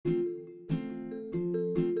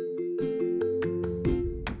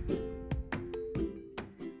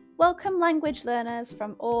Welcome, language learners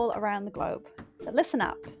from all around the globe, to Listen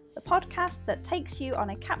Up, the podcast that takes you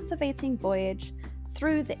on a captivating voyage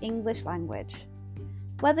through the English language.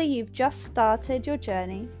 Whether you've just started your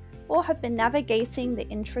journey or have been navigating the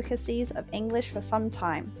intricacies of English for some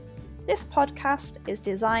time, this podcast is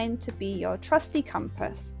designed to be your trusty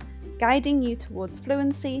compass, guiding you towards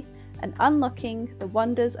fluency and unlocking the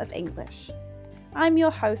wonders of English. I'm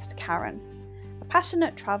your host, Karen, a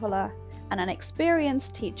passionate traveller and an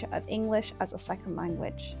experienced teacher of English as a second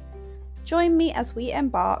language. Join me as we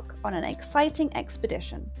embark on an exciting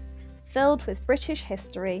expedition filled with British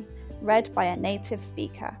history read by a native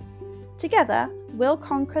speaker. Together, we'll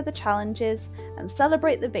conquer the challenges and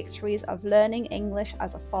celebrate the victories of learning English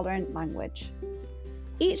as a foreign language.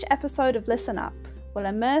 Each episode of Listen Up will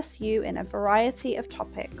immerse you in a variety of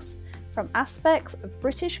topics, from aspects of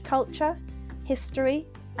British culture, history,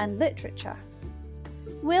 and literature.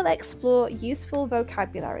 We'll explore useful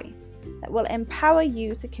vocabulary that will empower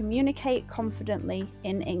you to communicate confidently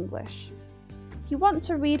in English. If you want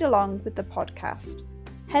to read along with the podcast,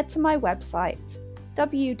 head to my website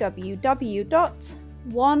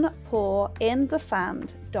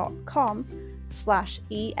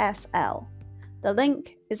www.onepawinthesand.com/ESL. The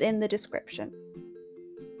link is in the description.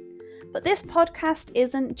 But this podcast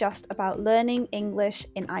isn't just about learning English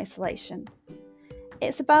in isolation.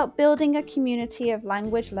 It's about building a community of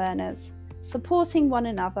language learners, supporting one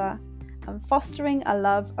another, and fostering a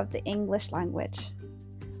love of the English language.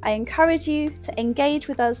 I encourage you to engage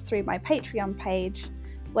with us through my Patreon page,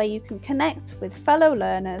 where you can connect with fellow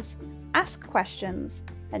learners, ask questions,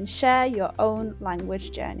 and share your own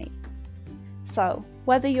language journey. So,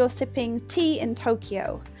 whether you're sipping tea in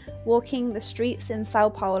Tokyo, walking the streets in Sao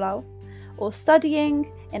Paulo, or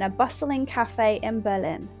studying in a bustling cafe in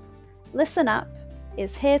Berlin, Listen Up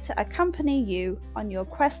is here to accompany you on your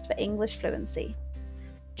quest for English fluency.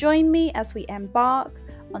 Join me as we embark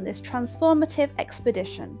on this transformative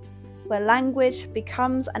expedition, where language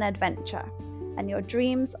becomes an adventure and your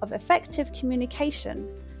dreams of effective communication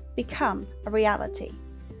become a reality.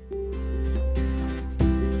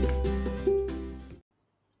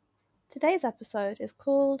 Today's episode is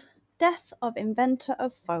called Death of Inventor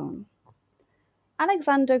of Phone.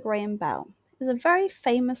 Alexander Graham Bell is a very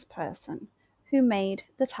famous person who made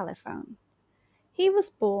the telephone. He was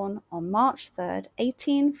born on March 3rd,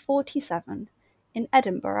 1847 in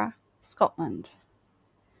Edinburgh, Scotland.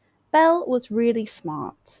 Bell was really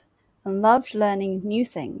smart and loved learning new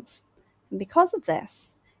things, and because of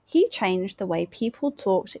this, he changed the way people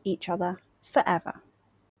talk to each other forever.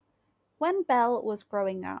 When Bell was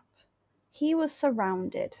growing up, he was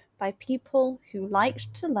surrounded by people who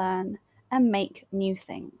liked to learn and make new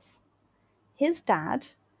things. His dad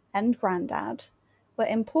and granddad were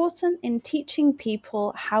important in teaching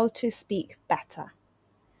people how to speak better.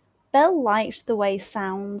 Bell liked the way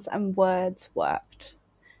sounds and words worked,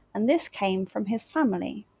 and this came from his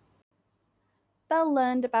family. Bell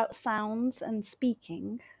learned about sounds and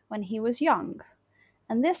speaking when he was young,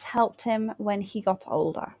 and this helped him when he got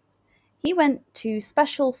older. He went to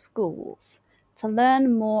special schools to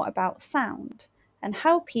learn more about sound and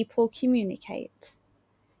how people communicate.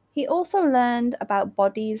 He also learned about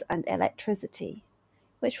bodies and electricity,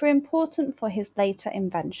 which were important for his later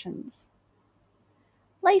inventions.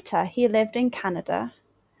 Later, he lived in Canada,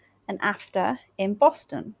 and after in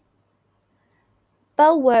Boston.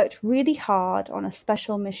 Bell worked really hard on a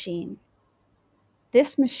special machine.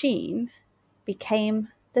 This machine became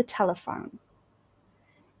the telephone.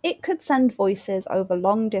 It could send voices over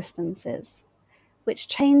long distances, which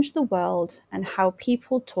changed the world and how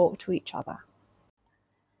people talk to each other.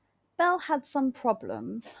 Bell had some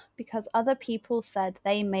problems because other people said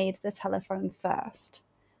they made the telephone first,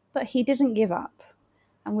 but he didn't give up,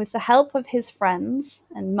 and with the help of his friends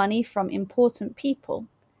and money from important people,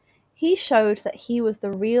 he showed that he was the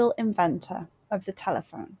real inventor of the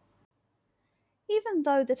telephone. Even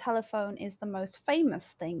though the telephone is the most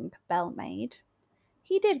famous thing Bell made,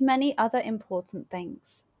 he did many other important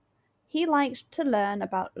things. He liked to learn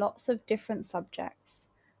about lots of different subjects,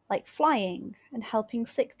 like flying and helping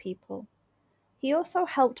sick people. He also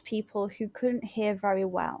helped people who couldn't hear very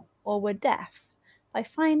well or were deaf by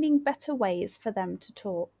finding better ways for them to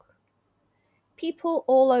talk. People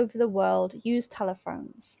all over the world use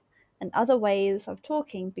telephones and other ways of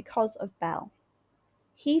talking because of Bell.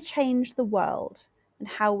 He changed the world and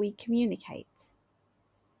how we communicate.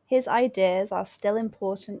 His ideas are still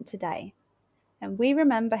important today, and we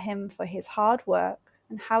remember him for his hard work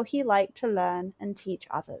and how he liked to learn and teach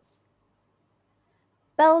others.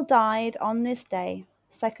 Bell died on this day,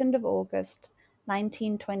 2nd of August,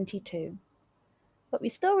 1922. But we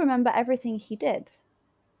still remember everything he did.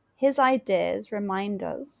 His ideas remind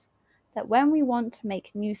us that when we want to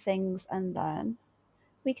make new things and learn,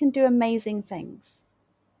 we can do amazing things,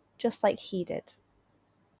 just like he did.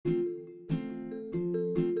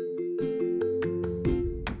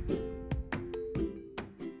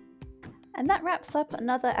 And that wraps up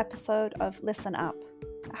another episode of Listen Up.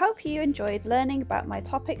 I hope you enjoyed learning about my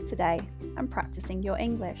topic today and practicing your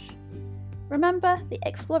English. Remember, the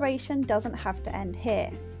exploration doesn't have to end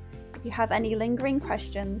here. If you have any lingering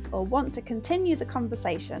questions or want to continue the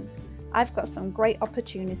conversation, I've got some great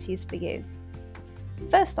opportunities for you.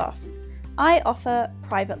 First off, I offer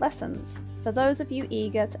private lessons for those of you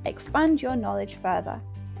eager to expand your knowledge further,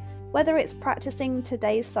 whether it's practicing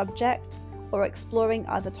today's subject or exploring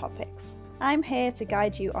other topics. I'm here to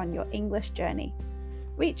guide you on your English journey.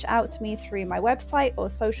 Reach out to me through my website or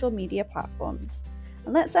social media platforms,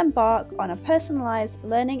 and let's embark on a personalised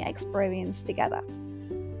learning experience together.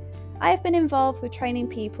 I have been involved with training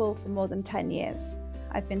people for more than 10 years.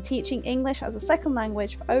 I've been teaching English as a second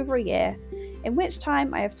language for over a year, in which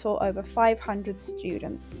time I have taught over 500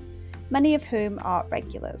 students, many of whom are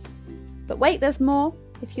regulars. But wait, there's more.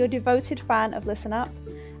 If you're a devoted fan of Listen Up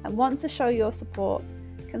and want to show your support,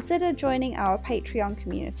 consider joining our Patreon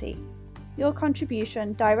community. Your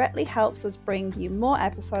contribution directly helps us bring you more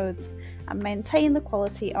episodes and maintain the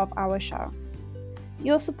quality of our show.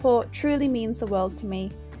 Your support truly means the world to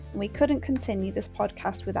me, and we couldn't continue this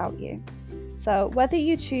podcast without you. So whether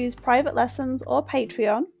you choose private lessons or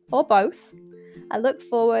Patreon, or both, I look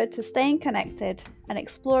forward to staying connected and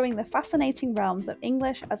exploring the fascinating realms of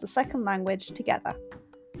English as a second language together.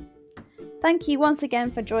 Thank you once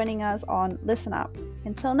again for joining us on Listen Up.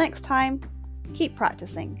 Until next time, keep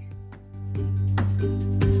practicing.